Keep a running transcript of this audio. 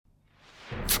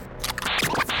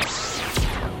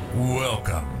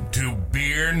Welcome to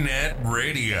BeerNet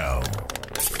Radio.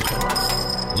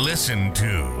 Listen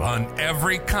to on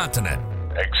every continent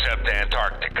except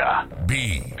Antarctica.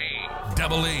 BEER.NET.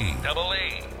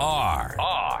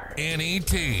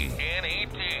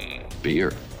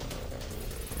 Beer.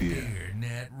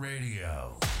 BeerNet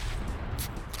Radio.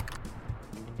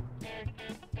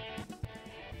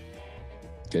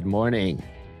 Good morning.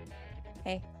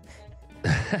 Hey.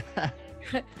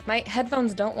 My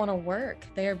headphones don't want to work.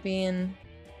 They're being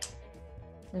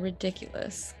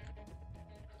ridiculous.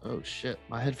 Oh shit,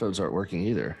 my headphones aren't working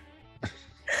either.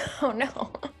 Oh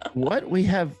no. What? We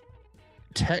have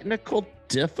technical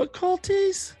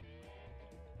difficulties?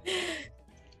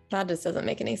 That just doesn't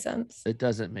make any sense. It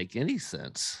doesn't make any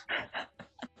sense.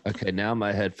 Okay, now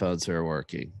my headphones are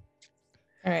working.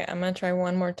 All right, I'm gonna try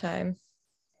one more time.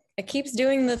 It keeps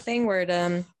doing the thing where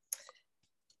it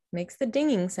makes the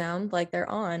dinging sound like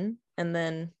they're on, and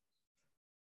then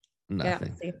Nothing.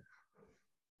 yeah, see.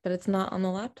 But it's not on the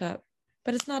laptop.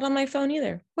 But it's not on my phone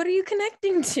either. What are you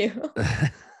connecting to?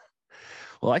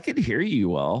 Well, I can hear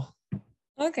you all.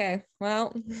 Okay,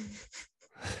 well,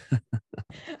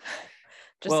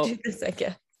 Well, do this, I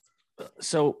guess.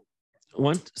 So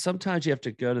sometimes you have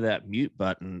to go to that mute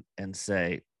button and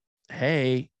say,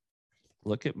 hey,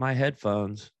 look at my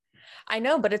headphones. I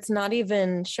know, but it's not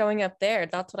even showing up there.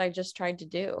 That's what I just tried to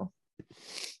do.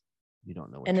 You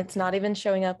don't know what And you're it's not even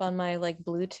showing up on my like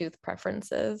Bluetooth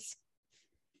preferences.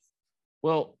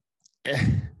 Well,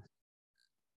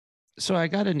 so I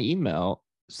got an email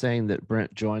saying that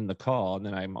Brent joined the call, and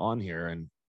then I'm on here and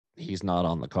he's not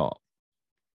on the call.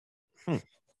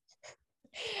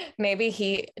 Maybe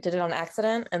he did it on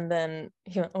accident and then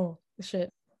he went, oh,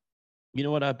 shit. You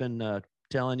know what I've been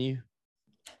telling you?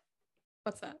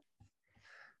 What's that?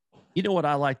 You know what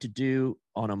I like to do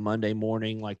on a Monday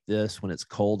morning like this when it's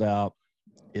cold out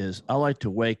is I like to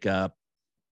wake up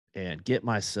and get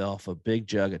myself a big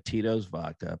jug of Tito's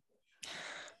vodka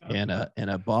and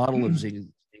a bottle of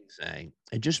Zing Zang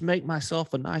and just make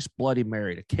myself a nice Bloody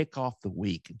Mary to kick off the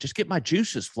week. Just get my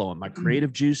juices flowing, my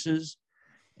creative juices.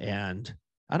 And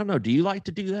I don't know, do you like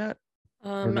to do that?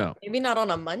 Or no? Maybe not on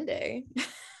a Monday.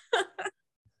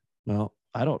 Well,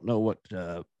 I don't know what.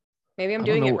 Maybe I'm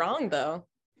doing it wrong, though.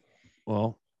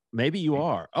 Well, maybe you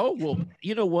are. Oh, well,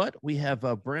 you know what? We have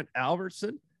Brent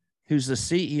Albertson, who's the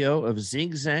CEO of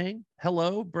Zing Zang.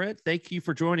 Hello, Brent. Thank you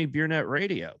for joining BeerNet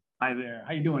Radio. Hi there.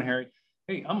 How you doing, Harry?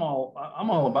 Hey, I'm all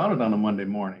about it on a Monday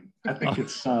morning. I think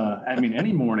it's. I mean,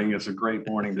 any morning is a great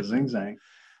morning to Zing Zang.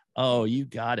 Oh, you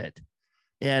got it.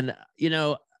 And you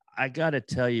know, I got to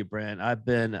tell you, Brent. I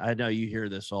know you hear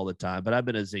this all the time, but I've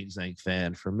been a Zing Zang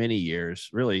fan for many years.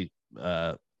 Really,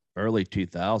 early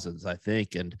 2000s, I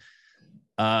think. And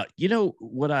you know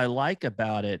what I like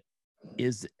about it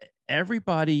is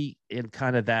everybody in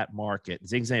kind of that market.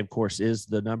 Zing Zang, of course, is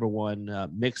the number one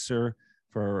mixer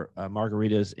for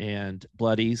margaritas and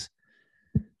bloodies.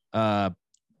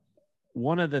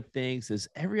 One of the things is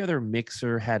every other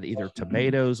mixer had either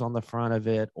tomatoes on the front of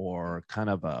it or kind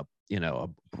of a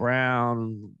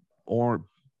brown or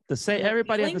the same.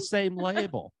 Everybody had the same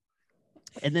label.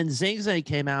 And then Zing Zang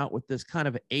came out with this kind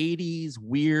of 80s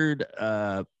weird,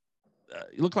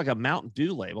 it looked like a Mountain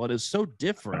Dew label. It is so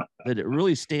different that it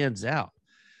really stands out.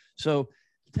 So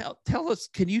tell us,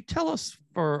 can you tell us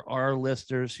for our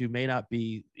listeners who may not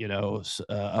be,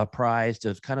 apprised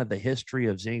of kind of the history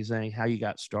of Zing Zang, how you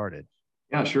got started?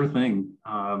 Yeah, sure thing.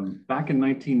 Back in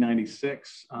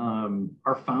 1996,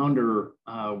 our founder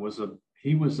was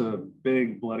a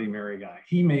big Bloody Mary guy.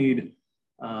 He made,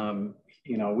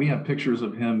 we have pictures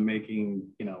of him making,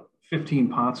 15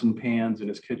 pots and pans in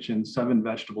his kitchen, 7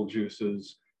 vegetable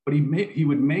juices. But he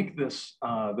would make this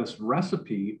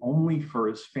recipe only for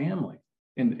his family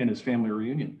in his family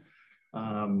reunion.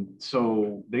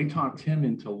 So they talked him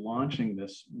into launching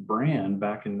this brand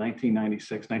back in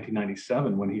 1996,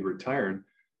 1997 when he retired.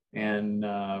 And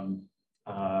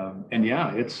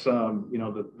yeah, it's,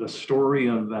 the story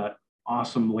of that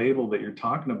awesome label that you're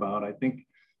talking about. I think,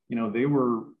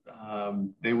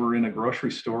 they were in a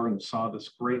grocery store and saw this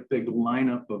great big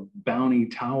lineup of Bounty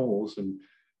towels, and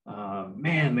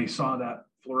man, they saw that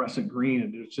fluorescent green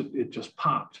and it just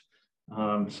popped.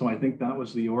 So I think that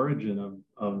was the origin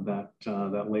of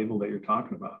that label that you're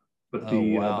talking about. But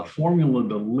the formula,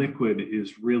 the liquid,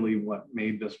 is really what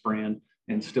made this brand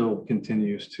and still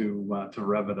continues to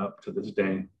rev it up to this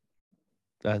day.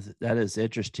 That is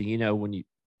interesting.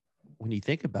 When you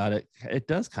think about it, it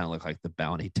does kind of look like the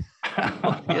Bounty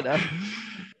towel,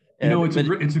 You know,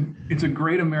 it's a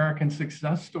great American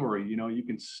success story. You know, you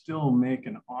can still make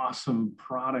an awesome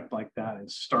product like that and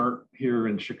start here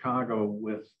in Chicago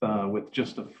with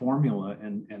just a formula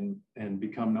and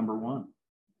become number one.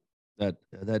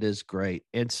 That is great.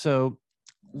 And so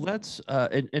let's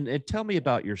and tell me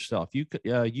about yourself. You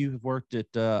have worked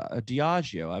at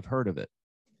Diageo. I've heard of it.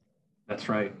 That's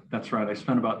right. That's right. I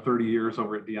spent about 30 years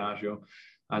over at Diageo.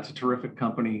 It's a terrific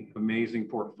company, amazing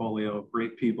portfolio,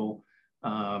 great people.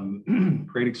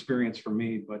 Great experience for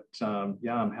me, but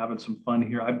yeah, I'm having some fun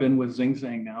here. I've been with Zing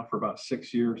Zang now for about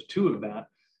 6 years, 2 of that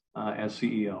as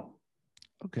CEO.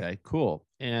 Okay, cool.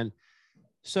 And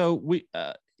so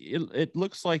it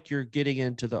looks like you're getting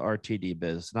into the RTD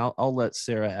business, and I'll let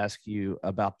Sarah ask you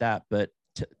about that. But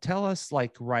tell us,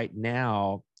 like right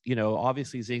now, you know,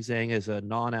 obviously Zing Zang is a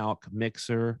non-alc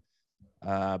mixer.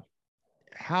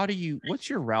 What's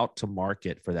your route to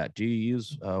market for that? Do you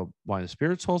use wine and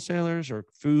spirits wholesalers or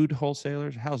food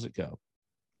wholesalers? How's it go?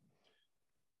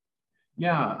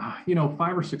 Yeah, you know,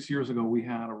 5 or 6 years ago, we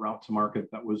had a route to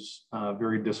market that was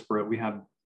very disparate. We had,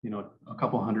 you know, a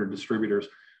couple hundred distributors.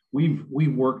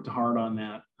 We've worked hard on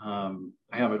that. I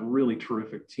have a really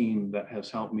terrific team that has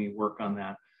helped me work on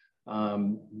that.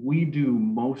 We do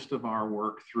most of our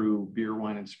work through beer,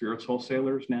 wine, and spirits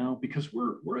wholesalers now because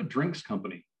we're a drinks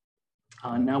company.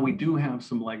 Now we do have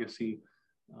some legacy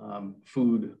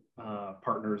food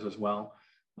partners as well.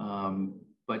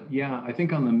 But yeah, I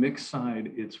think on the mix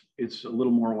side, it's a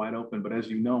little more wide open. But as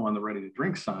you know, on the ready to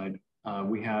drink side,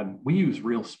 we use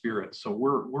real spirits. So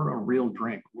we're a real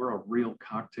drink. We're a real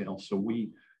cocktail. So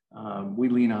we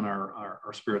lean on our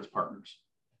spirits partners.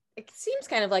 It seems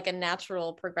kind of like a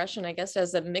natural progression, I guess,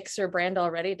 as a mixer brand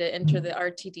already to enter the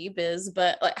RTD biz.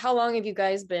 But like, how long have you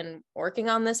guys been working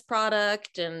on this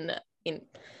product, and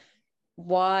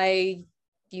why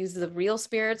use the real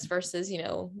spirits versus, you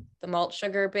know, the malt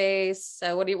sugar base?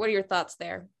 So what are your thoughts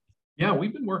there? Yeah,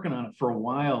 we've been working on it for a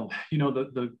while. You know,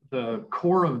 the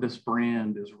core of this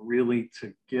brand is really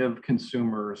to give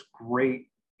consumers great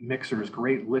mixers,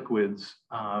 great liquids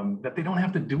that they don't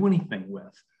have to do anything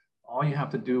with. All you have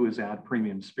to do is add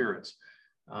premium spirits.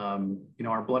 You know,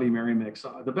 our Bloody Mary mix,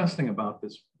 the best thing about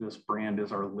this brand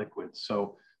is our liquids.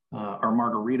 So our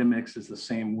margarita mix is the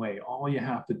same way. All you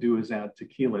have to do is add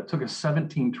tequila. It took us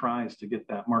 17 tries to get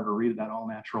that margarita, that all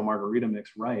natural margarita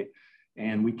mix right.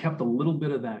 And we kept a little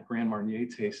bit of that Grand Marnier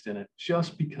taste in it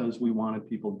just because we wanted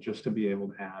people just to be able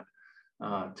to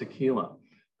add tequila.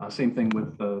 Same thing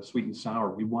with sweet and sour.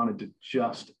 We wanted to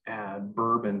just add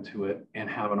bourbon to it and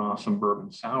have an awesome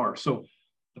bourbon sour. So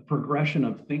the progression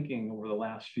of thinking over the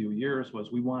last few years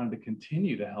was we wanted to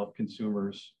continue to help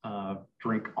consumers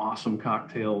drink awesome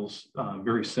cocktails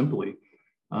very simply.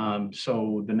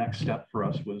 So the next step for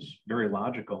us was very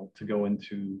logical to go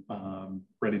into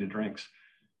ready to drinks.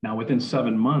 Now, within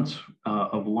 7 months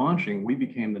of launching, we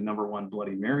became the #1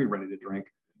 Bloody Mary ready to drink,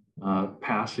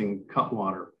 passing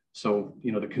Cutwater. So,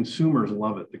 you know, the consumers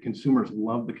love it. The consumers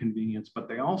love the convenience, but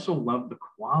they also love the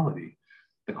quality.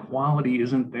 The quality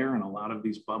isn't there in a lot of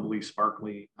these bubbly,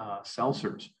 sparkly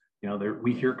seltzers. You know,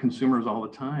 we hear consumers all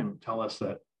the time tell us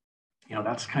that, you know,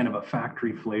 that's kind of a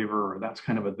factory flavor, or that's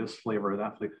kind of a this flavor or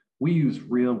that flavor.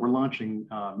 We're launching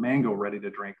mango ready to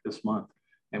drink this month,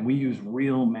 and we use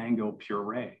real mango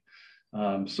puree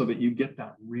so that you get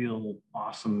that real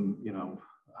awesome, you know,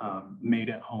 made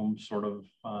at home sort of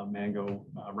mango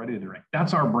ready to drink.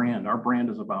 That's our brand. Our brand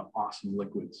is about awesome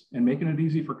liquids and making it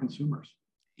easy for consumers.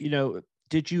 You know,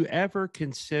 did you ever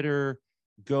consider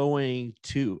going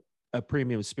to a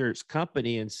premium spirits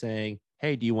company and saying,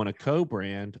 hey, do you want a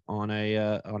co-brand on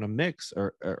a mix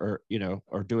or you know,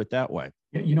 or do it that way?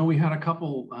 Yeah, you know, we had a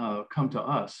couple come to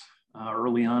us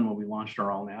early on when we launched our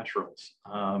all naturals.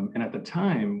 And at the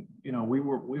time, you know, we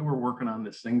were working on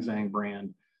this Zing Zang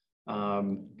brand.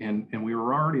 And we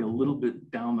were already a little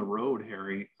bit down the road,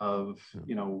 Harry, of,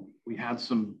 you know, we had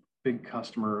some big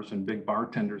customers and big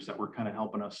bartenders that were kind of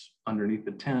helping us underneath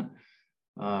the tent.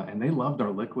 And they loved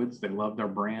our liquids. They loved our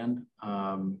brand.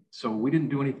 So we didn't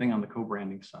do anything on the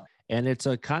co-branding side. And it's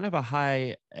a kind of a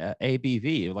high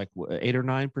ABV, like 8 or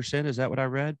 9%. Is that what I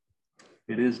read?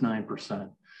 It is 9%.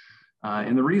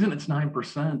 And the reason it's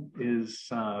 9% is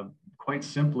quite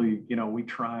simply, you know, we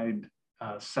tried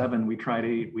 7, we tried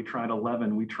 8, we tried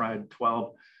 11, we tried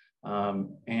 12.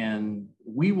 And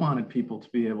we wanted people to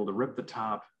be able to rip the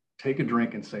top, take a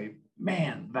drink and say,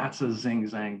 man, that's a Zing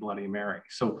Zang Bloody Mary.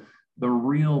 So the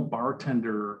real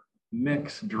bartender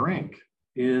mix drink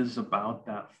is about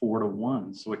that 4 to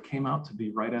 1. So it came out to be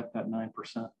right at that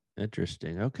 9%.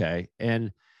 Interesting. Okay.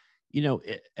 And,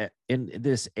 in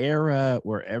this era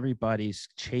where everybody's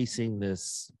chasing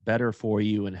this better for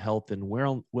you and health and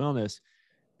wellness,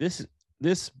 this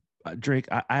drink,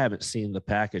 I haven't seen the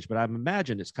package, but I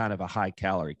imagine it's kind of a high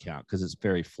calorie count because it's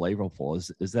very flavorful.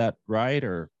 Is that right,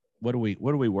 or what are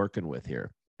we working with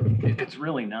here? It's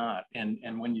really not.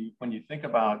 And when you think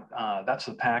about that's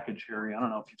the package, Harry. I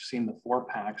don't know if you've seen the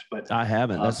 4-packs, but I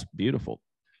haven't. That's beautiful.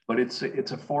 But it's a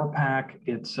 4-pack.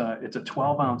 It's a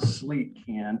 12-ounce sleek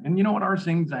can. And you know what? Our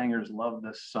Zing Zangers love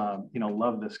this.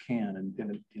 Love this can,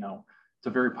 and it's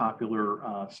a very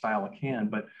popular style of can.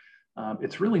 But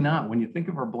it's really not. When you think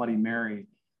of our Bloody Mary,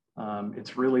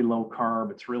 it's really low carb.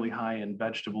 It's really high in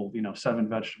vegetable. 7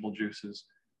 vegetable juices.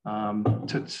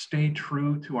 To stay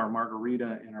true to our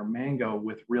margarita and our mango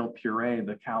with real puree,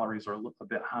 the calories are a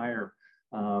bit higher.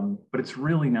 But it's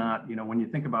really not. When you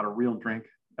think about a real drink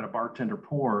that a bartender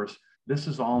pours, this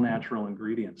is all natural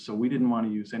ingredients. So we didn't want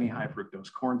to use any high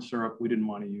fructose corn syrup. We didn't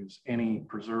want to use any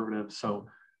preservatives. So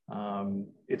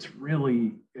it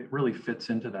really fits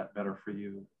into that better for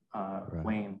you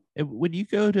lane. When you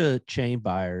go to chain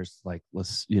buyers, like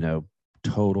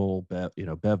Total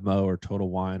Bevmo or Total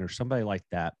Wine or somebody like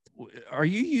that, are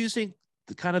you using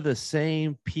kind of the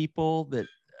same people that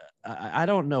I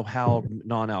don't know how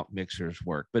non-alc mixers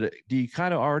work, but do you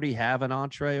kind of already have an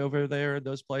entree over there in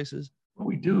those places? Well,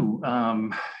 we do.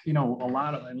 A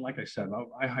lot of, and like I said,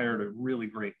 I hired a really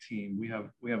great team. We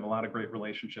have a lot of great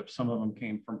relationships. Some of them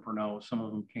came from Pernod. Some of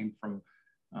them came from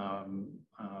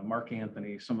Mark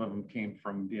Anthony. Some of them came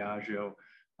from Diageo.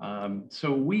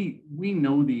 So we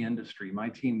know the industry. My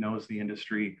team knows the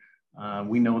industry.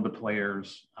 We know the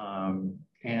players.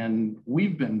 And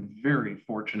we've been very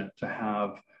fortunate to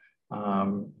have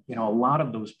a lot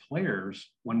of those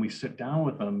players, when we sit down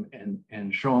with them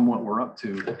and show them what we're up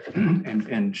to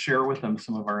and share with them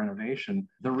some of our innovation,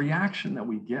 the reaction that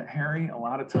we get, Harry, a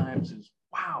lot of times is,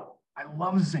 wow, I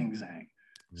love Zing Zang.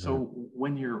 Yeah. So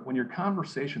when your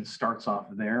conversation starts off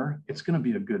there, it's going to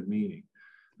be a good meeting.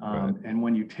 Right. And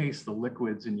when you taste the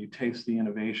liquids and you taste the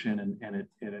innovation and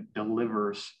it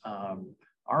delivers,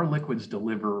 our liquids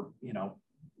deliver,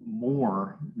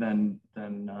 more than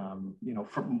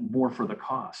more for the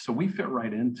cost. So we fit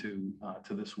right into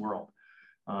to this world.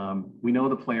 We know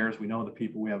the players, we know the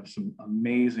people. We have some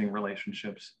amazing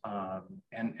relationships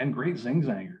and great Zing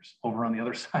Zangers over on the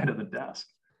other side of the desk.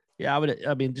 Yeah,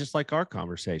 I mean, just like our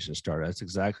conversation started, that's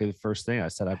exactly the first thing I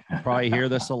said. I probably hear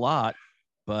this a lot,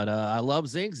 but I love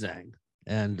Zing Zang,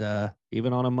 and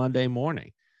even on a Monday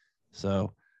morning.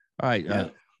 So, all right. Yeah.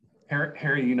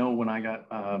 Harry, when I got,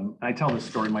 I tell this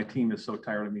story, my team is so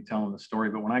tired of me telling the story,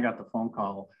 but when I got the phone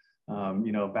call,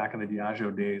 back in the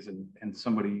Diageo days and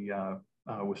somebody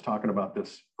was talking about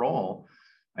this roll,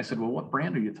 I said, well, what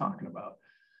brand are you talking about?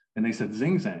 And they said,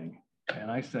 Zing Zang. And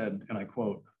I said, and I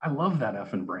quote, I love that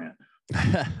effing brand.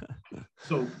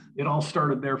 So it all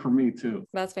started there for me too.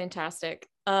 That's fantastic.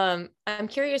 I'm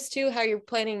curious too, how you're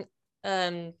planning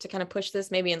to kind of push this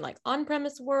maybe in like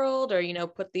on-premise world, or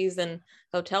put these in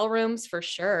hotel rooms for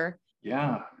sure.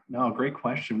 Yeah, no, great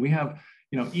question. We have,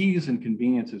 ease and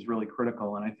convenience is really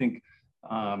critical, and I think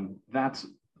that's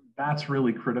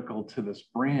really critical to this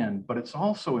brand. But it's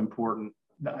also important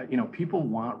that people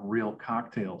want real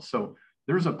cocktails. So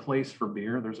there's a place for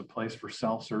beer, there's a place for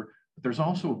seltzer, but there's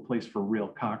also a place for real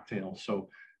cocktails. So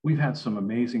we've had some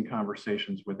amazing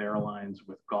conversations with airlines,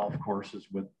 with golf courses,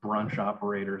 with brunch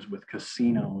operators, with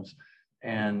casinos.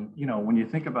 And, when you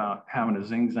think about having a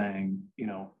Zing Zang,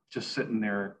 just sitting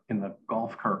there in the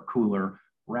golf cart cooler,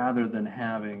 rather than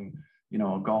having,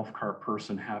 a golf cart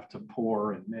person have to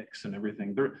pour and mix and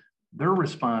everything, their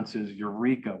response is,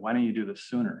 Eureka, why don't you do this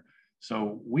sooner?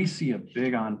 So we see a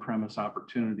big on-premise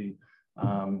opportunity.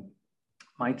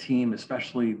 My team,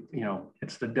 especially,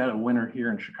 it's the dead of winter here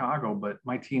in Chicago, but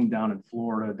my team down in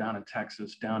Florida, down in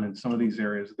Texas, down in some of these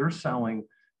areas, they're selling,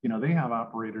 they have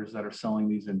operators that are selling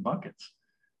these in buckets.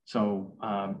 So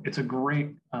it's a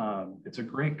great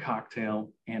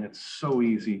cocktail, and it's so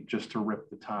easy just to rip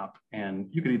the top, and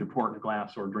you could either pour it in a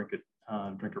glass or drink it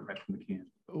right from the can.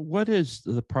 What is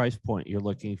the price point you're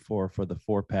looking for the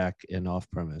 4-pack in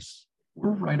off-premise?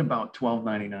 We're right about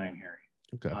 $12.99, Harry.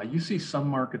 Okay. You see some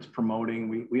markets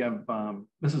promoting. We have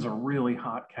this is a really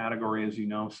hot category, as you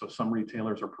know. So some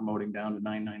retailers are promoting down to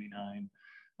 $9.99,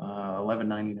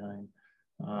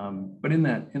 $11.99, but in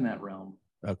that realm.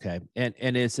 Okay. And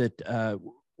is it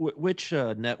which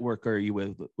network are you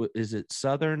with? Is it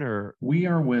Southern or? We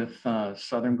are with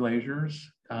Southern Glazers.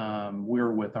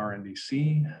 We're with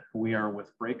RNDC. We are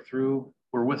with Breakthrough.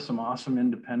 We're with some awesome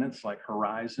independents like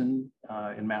Horizon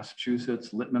in Massachusetts,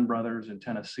 Littman Brothers in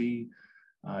Tennessee.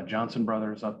 Johnson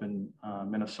Brothers up in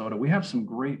Minnesota. We have some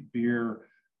great beer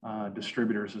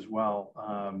distributors as well,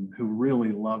 who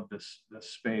really love this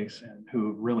space and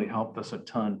who really helped us a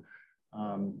ton.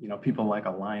 People like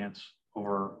Alliance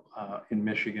over in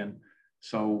Michigan.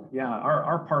 So yeah,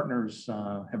 our partners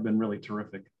have been really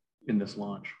terrific in this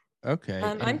launch. Okay.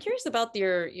 I'm curious about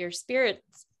your spirit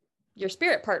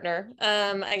partner.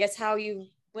 I guess how you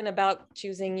went about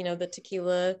choosing, the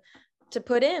tequila to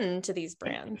put into these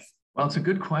brands. Well, it's a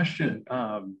good question,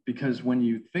 because when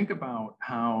you think about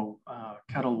how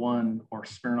Ketel One or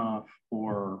Smirnoff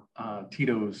or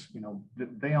Tito's,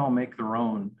 they all make their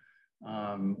own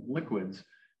liquids.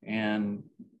 And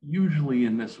usually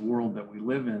in this world that we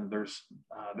live in, there's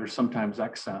sometimes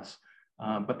excess,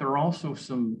 but there are also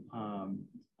some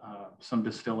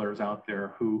distillers out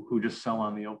there who just sell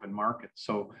on the open market.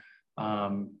 So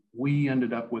we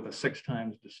ended up with a 6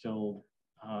 times distilled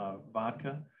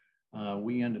vodka.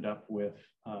 We ended up with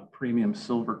premium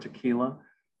silver tequila,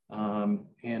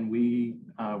 and we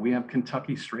have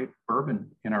Kentucky straight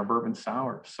bourbon in our bourbon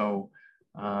sour. So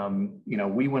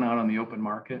we went out on the open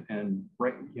market, and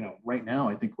right now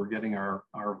I think we're getting our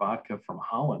vodka from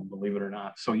Holland, believe it or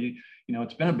not. So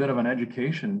it's been a bit of an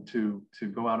education to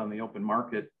go out on the open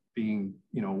market, being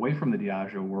away from the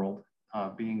Diageo world,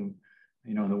 being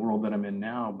in the world that I'm in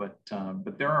now. But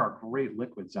there are great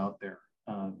liquids out there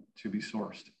to be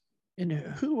sourced. And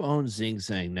who owns Zing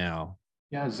Zang now?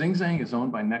 Yeah, Zing Zang is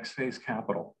owned by Next Phase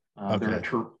Capital. Okay. They're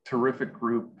a terrific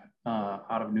group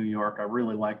out of New York. I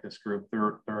really like this group.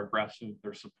 They're aggressive.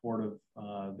 They're supportive.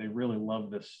 They really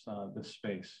love this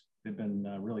space. They've been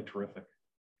really terrific.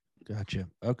 Gotcha.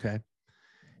 Okay.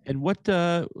 And what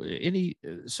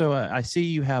so I see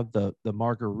you have the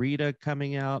margarita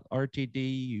coming out,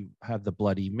 RTD. You have the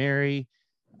Bloody Mary.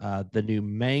 The new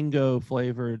mango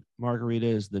flavored margarita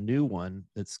is the new one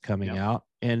that's coming out.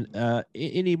 And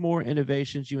any more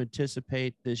innovations you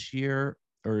anticipate this year,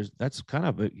 or that's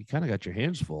you kind of got your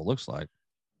hands full, looks like?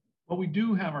 Well, we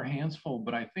do have our hands full,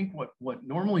 but I think what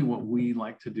we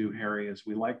like to do, Harry, is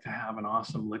we like to have an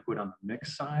awesome liquid on the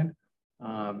mix side,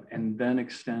 and then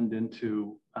extend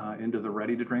into the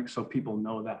ready to drink, so people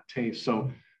know that taste.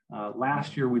 So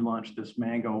last year we launched this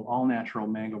all natural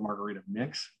mango margarita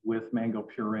mix with mango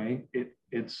puree.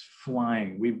 It's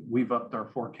flying. We've upped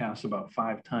our forecast about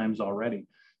 5 times already.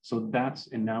 So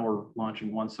and now we're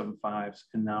launching 175s,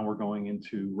 and now we're going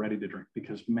into ready to drink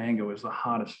because mango is the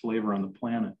hottest flavor on the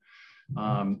planet.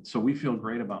 So we feel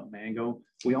great about mango.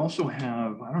 We also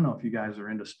have, I don't know if you guys are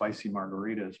into spicy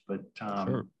margaritas, but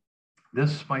Sure.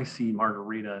 This spicy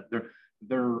margarita,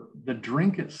 the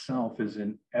drink itself is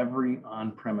in every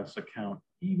on-premise account,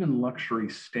 even luxury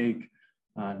steak.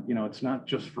 It's not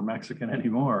just for Mexican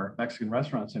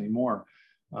restaurants anymore.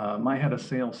 My head of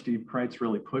sales, Steve Kreitz,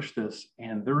 really pushed this,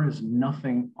 and there is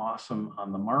nothing awesome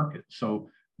on the market. So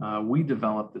we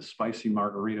developed this spicy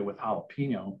margarita with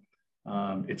jalapeno.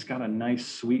 It's got a nice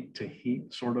sweet to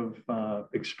heat sort of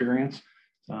experience.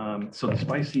 So the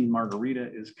spicy margarita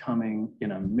is coming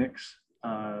in a mix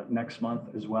next month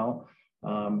as well.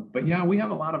 But yeah, we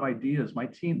have a lot of ideas. My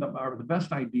team, the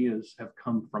best ideas have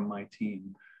come from my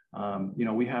team.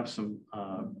 We have some,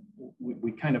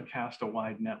 we kind of cast a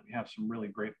wide net. We have some really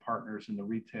great partners in the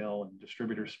retail and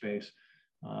distributor space.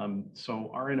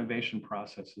 So our innovation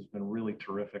process has been really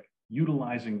terrific,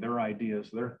 utilizing their ideas,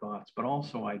 their thoughts, but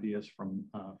also ideas from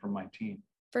my team.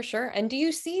 For sure. And do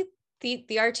you see the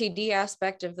RTD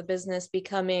aspect of the business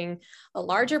becoming a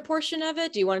larger portion of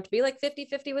it? Do you want it to be like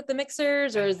 50-50 with the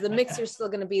mixers, or is the mixer still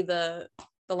going to be the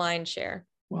lion's share?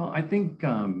 Well, I think,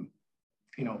 5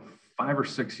 or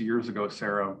 6 years ago,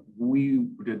 Sarah, we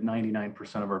did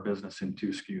 99% of our business in 2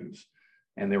 SKUs,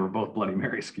 and they were both Bloody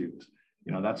Mary SKUs.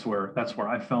 That's where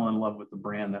I fell in love with the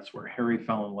brand. That's where Harry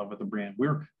fell in love with the brand.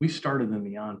 We started in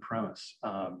the on-premise.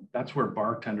 That's where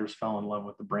bartenders fell in love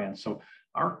with the brand. So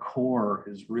our core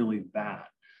is really that.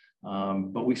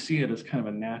 But we see it as kind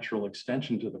of a natural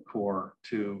extension to the core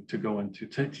to go into,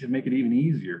 to make it even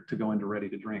easier to go into ready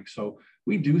to drink. So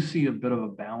we do see a bit of a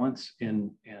balance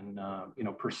in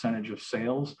percentage of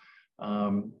sales.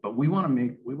 But we want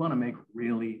to make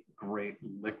really great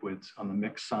liquids on the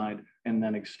mix side and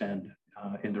then extend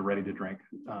into ready to drink,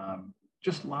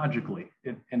 just logically.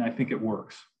 And I think it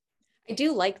works. I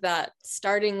do like that,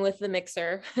 starting with the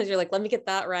mixer. You're like, let me get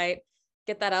that right,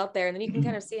 get that out there, and then you can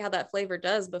kind of see how that flavor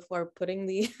does before putting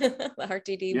the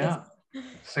RTD. Yeah,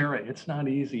 Sarah, it's not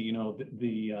easy.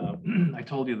 I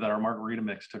told you that our margarita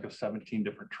mix took us 17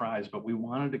 different tries, but we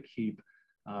wanted to keep.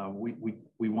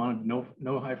 We wanted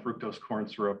no high fructose corn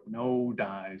syrup, no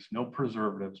dyes, no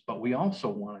preservatives, but we also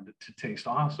wanted it to taste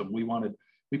awesome. We wanted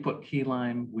We put key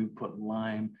lime, we put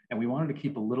lime, and we wanted to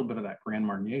keep a little bit of that Grand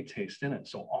Marnier taste in it.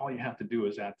 So all you have to do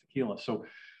is add tequila. So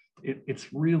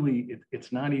it's really,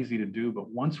 it's not easy to do, but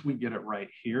once we get it right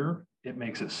here, it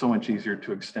makes it so much easier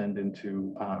to extend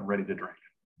into ready to drink.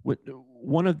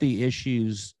 One of the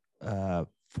issues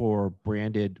for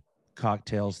branded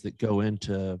cocktails that go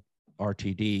into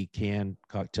RTD canned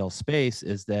cocktail space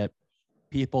is that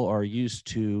people are used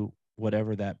to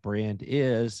whatever that brand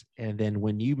is. And then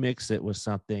when you mix it with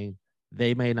something,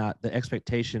 the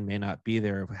expectation may not be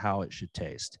there of how it should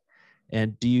taste.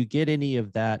 And do you get any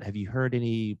of that? Have you heard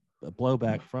any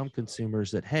blowback from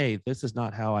consumers that, hey, this is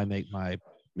not how I make my,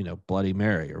 Bloody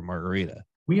Mary or margarita?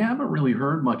 We haven't really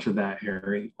heard much of that,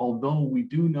 Harry, although we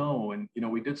do know, and,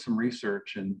 we did some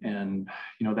research and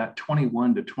that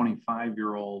 21 to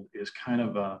 25-year-old is kind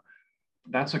of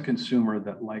that's a consumer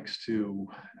that likes to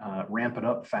ramp it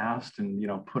up fast and,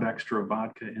 put extra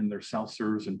vodka in their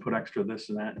seltzers and put extra this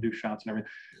and that and do shots and everything.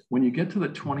 When you get to the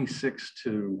 26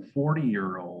 to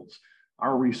 40-year-olds,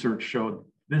 our research showed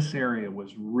this area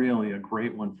was really a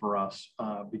great one for us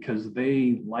because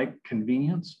they like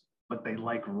convenience, but they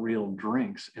like real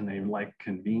drinks and they like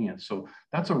convenience. So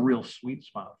that's a real sweet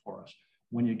spot for us.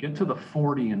 When you get to the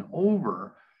 40 and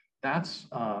over, that's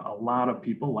a lot of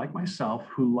people like myself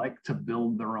who like to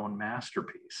build their own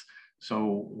masterpiece.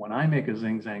 So when I make a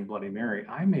Zing Zang Bloody Mary,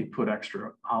 I may put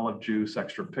extra olive juice,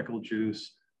 extra pickle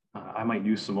juice. I might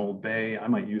use some Old Bay. I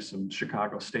might use some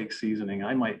Chicago steak seasoning.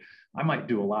 I might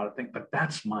do a lot of things, but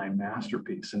that's my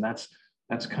masterpiece. And that's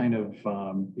kind of,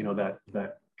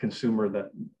 that consumer,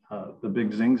 that the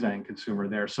big Zing Zang consumer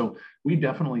there. So we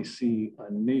definitely see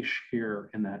a niche here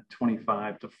in that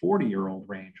 25 to 40-year-old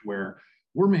range where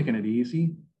we're making it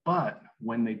easy, but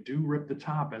when they do rip the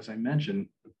top, as I mentioned,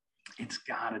 it's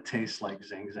got to taste like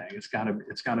Zing Zang. It's got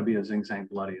to be a Zing Zang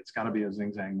Bloody. It's got to be a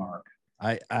Zing Zang Mark.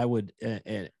 I would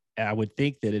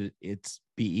think that it's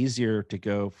be easier to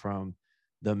go from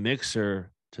the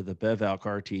mixer to the BevAlc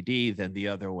RTD than the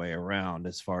other way around,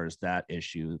 as far as that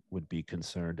issue would be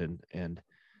concerned. And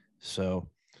so,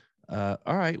 all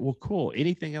right, well, cool.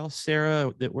 Anything else,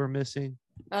 Sarah, that we're missing?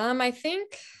 I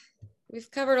think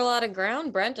we've covered a lot of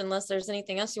ground, Brent, unless there's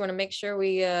anything else you want to make sure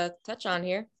we touch on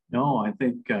here. No, I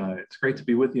think it's great to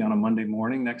be with you on a Monday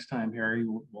morning. Next time, Harry,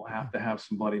 we'll have to have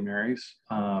some Bloody Marys.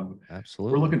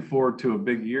 Absolutely. We're looking forward to a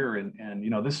big year.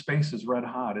 And this space is red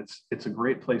hot. It's a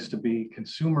great place to be.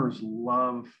 Consumers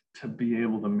love to be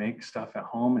able to make stuff at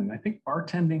home. And I think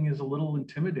bartending is a little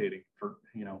intimidating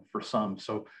for some.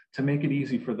 So to make it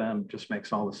easy for them just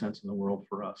makes all the sense in the world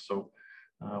for us. So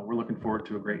we're looking forward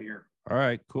to a great year. All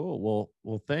right, cool.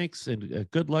 Well, thanks and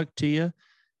good luck to you.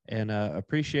 And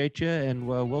appreciate you. And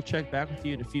we'll check back with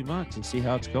you in a few months and see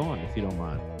how it's going, if you don't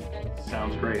mind.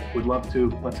 Sounds great. We'd love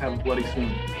to. Let's have a Bloody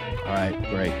soon. All right,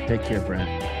 great. Take care, Brent.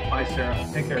 Bye, Sarah.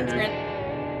 Take care. Thanks, Brent.